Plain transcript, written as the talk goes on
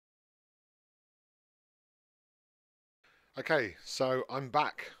Okay, so I'm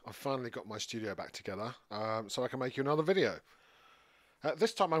back. I've finally got my studio back together, so I can make you another video.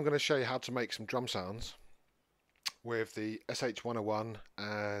 This time I'm going to show you how to make some drum sounds with the SH-101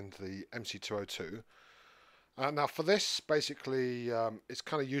 and the MC-202. Now for this, basically, it's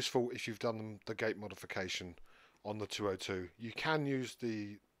kind of useful if you've done the gate modification on the 202. You can use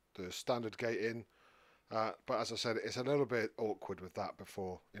the standard gate in, but as I said, it's a little bit awkward with that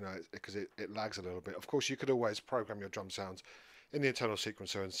before, because it lags a little bit. Of course, you could always program your drum sounds in the internal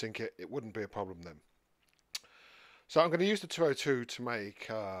sequencer and sync it. It wouldn't be a problem then. So I'm going to use the 202 to make,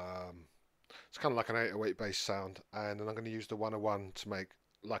 it's kind of like an 808 bass sound, and then I'm going to use the 101 to make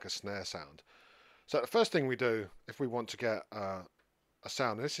like a snare sound. So the first thing we do, if we want to get a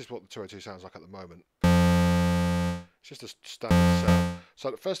sound, and this is what the 202 sounds like at the moment. It's just a standard sound. So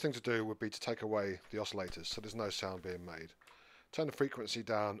the first thing to do would be to take away the oscillators, so there's no sound being made. Turn the frequency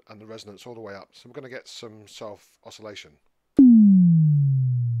down and the resonance all the way up. So we're going to get some self-oscillation.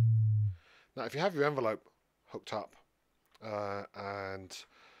 Now if you have your envelope hooked up and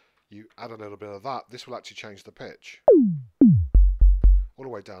you add a little bit of that, this will actually change the pitch. All the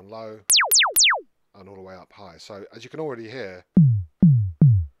way down low and all the way up high. So as you can already hear,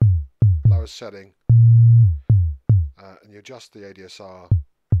 lowest setting, and you adjust the ADSR.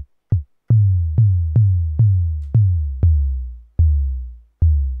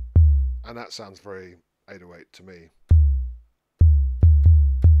 And that sounds very 808 to me.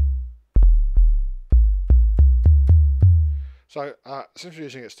 So since we're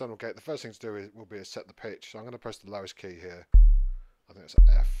using external gate, the first thing to do will be to set the pitch. So I'm going to press the lowest key here. I think it's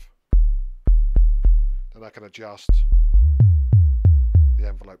F. Then I can adjust the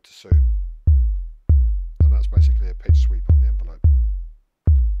envelope to suit. And that's basically a pitch sweep on the envelope.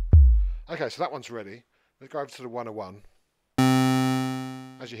 Okay, so that one's ready. Let's go over to the 101.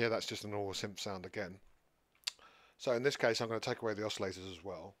 As you hear, that's just a normal synth sound again. So in this case, I'm going to take away the oscillators as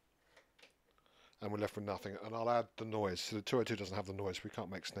well. And we're left with nothing. And I'll add the noise. So the 202 doesn't have the noise. We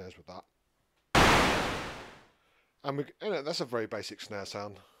can't make snares with that. And that's a very basic snare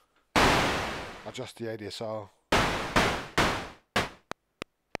sound. Adjust the ADSR.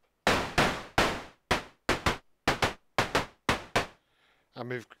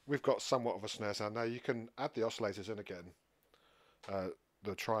 And we've got somewhat of a snare sound. Now you can add the oscillators in again,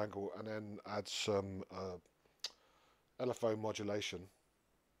 the triangle, and then add some LFO modulation,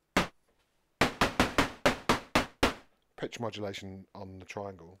 pitch modulation on the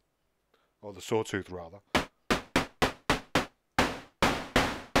triangle, or the sawtooth rather.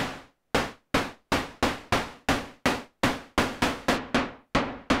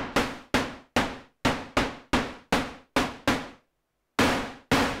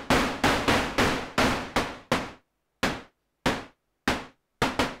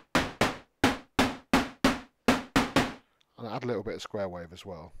 And add a little bit of square wave as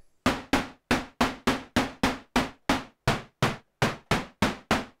well.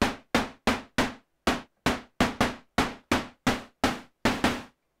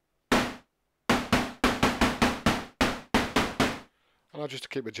 And I'll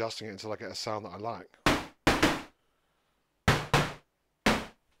just keep adjusting it until I get a sound that I like.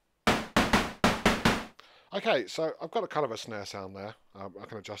 Okay, so I've got a kind of a snare sound there. I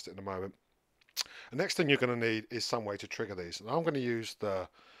can adjust it in a moment. The next thing you're going to need is some way to trigger these. And I'm going to use the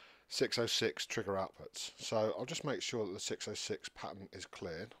 606 trigger outputs. So I'll just make sure that the 606 pattern is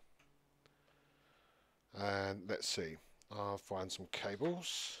cleared. And let's see. I'll find some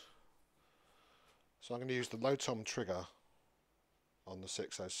cables. So I'm going to use the low tom trigger on the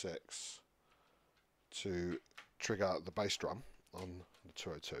 606 to trigger the bass drum on the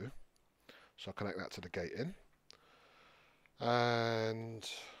 202. So I'll connect that to the gate in. And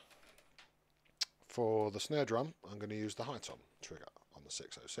for the snare drum, I'm going to use the high tom trigger on the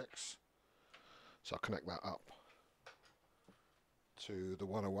 606. So I'll connect that up to the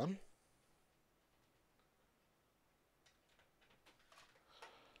 101.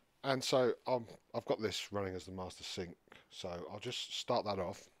 And so I've got this running as the master sync. So I'll just start that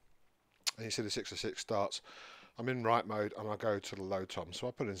off. And you see the 606 starts. I'm in write mode and I go to the low tom. So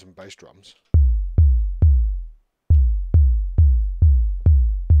I put in some bass drums.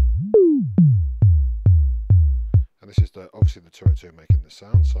 And this is obviously the 202 making the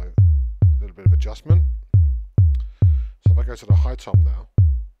sound, so a little bit of adjustment. So if I go to the high tom now,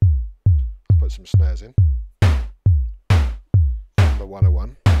 I'll put some snares in from the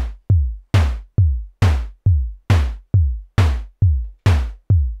 101.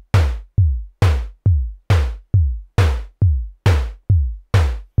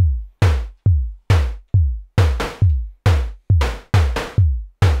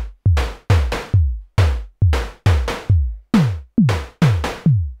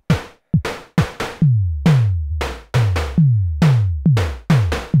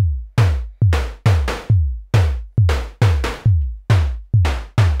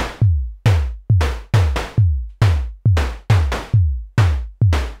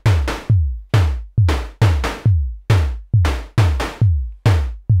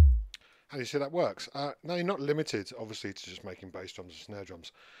 you see that works. Now you're not limited, obviously, to just making bass drums and snare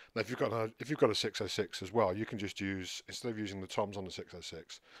drums. Now, if you've got a 606 as well, you can just use, instead of using the toms on the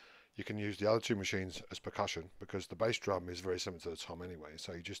 606, you can use the other two machines as percussion, because the bass drum is very similar to the tom anyway.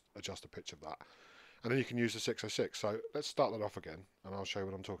 So you just adjust the pitch of that, and then you can use the 606. So let's start that off again, and I'll show you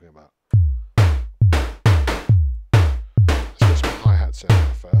what I'm talking about. Let's get some hi-hats in there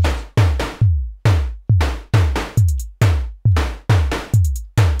first.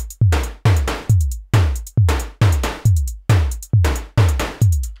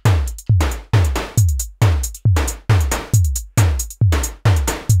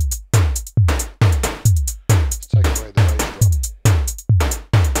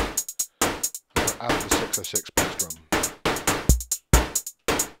 Out of the 606 bass drum.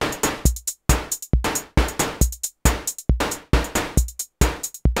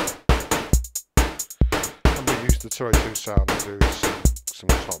 And we use the 202 sound to do some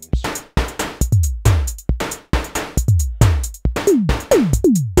toms.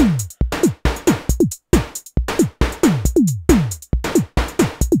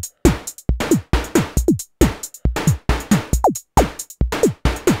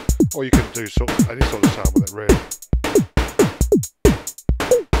 Or you can do any sort of sound with it, really.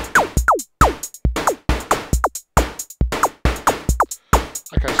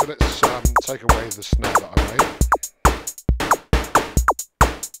 Okay, so let's take away the snare that I made,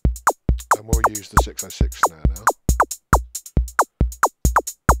 and we'll use the 606 snare now.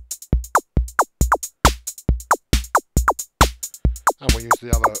 And we'll use the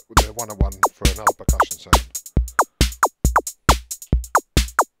 101 for another percussion sound.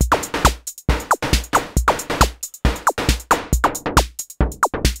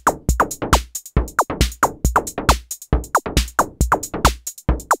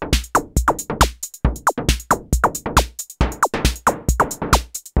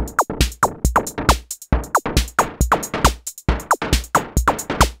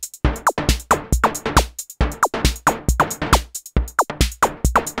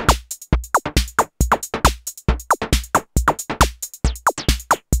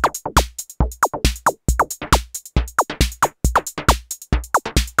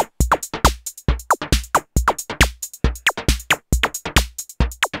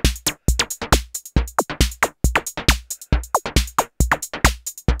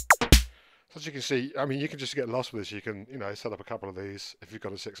 As you can see, I mean, you can just get lost with this. You can, set up a couple of these. If you've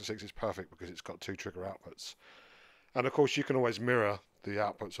got a 606, it's perfect because it's got two trigger outputs. And of course, you can always mirror the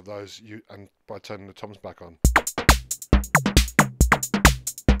outputs of those and by turning the toms back on.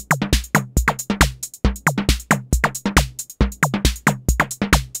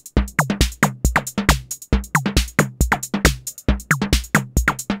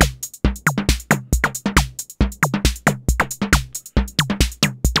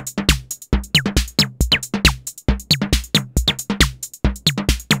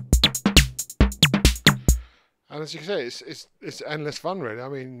 And as you can see, it's endless fun, really. I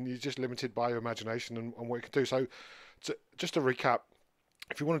mean, you're just limited by your imagination and what you can do. So, just to recap,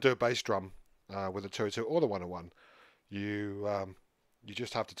 if you want to do a bass drum with the 202 or the 101, you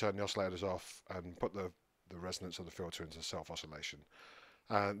just have to turn the oscillators off and put the resonance of the filter into self-oscillation,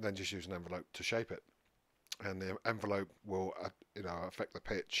 and then just use an envelope to shape it. And the envelope will, affect the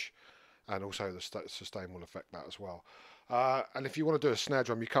pitch, and also the sustain will affect that as well. And if you want to do a snare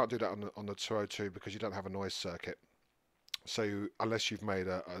drum, you can't do that on the 202 because you don't have a noise circuit. So unless you've made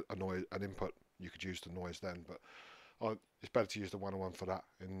an input, you could use the noise then. But it's better to use the 101 for that.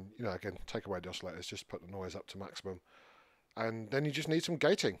 And again, take away the oscillators, just put the noise up to maximum, and then you just need some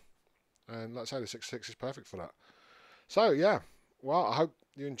gating. And like I say, the 6.6 is perfect for that. So yeah, well, I hope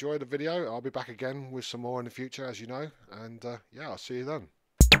you enjoyed the video. I'll be back again with some more in the future, as you know. And yeah, I'll see you then.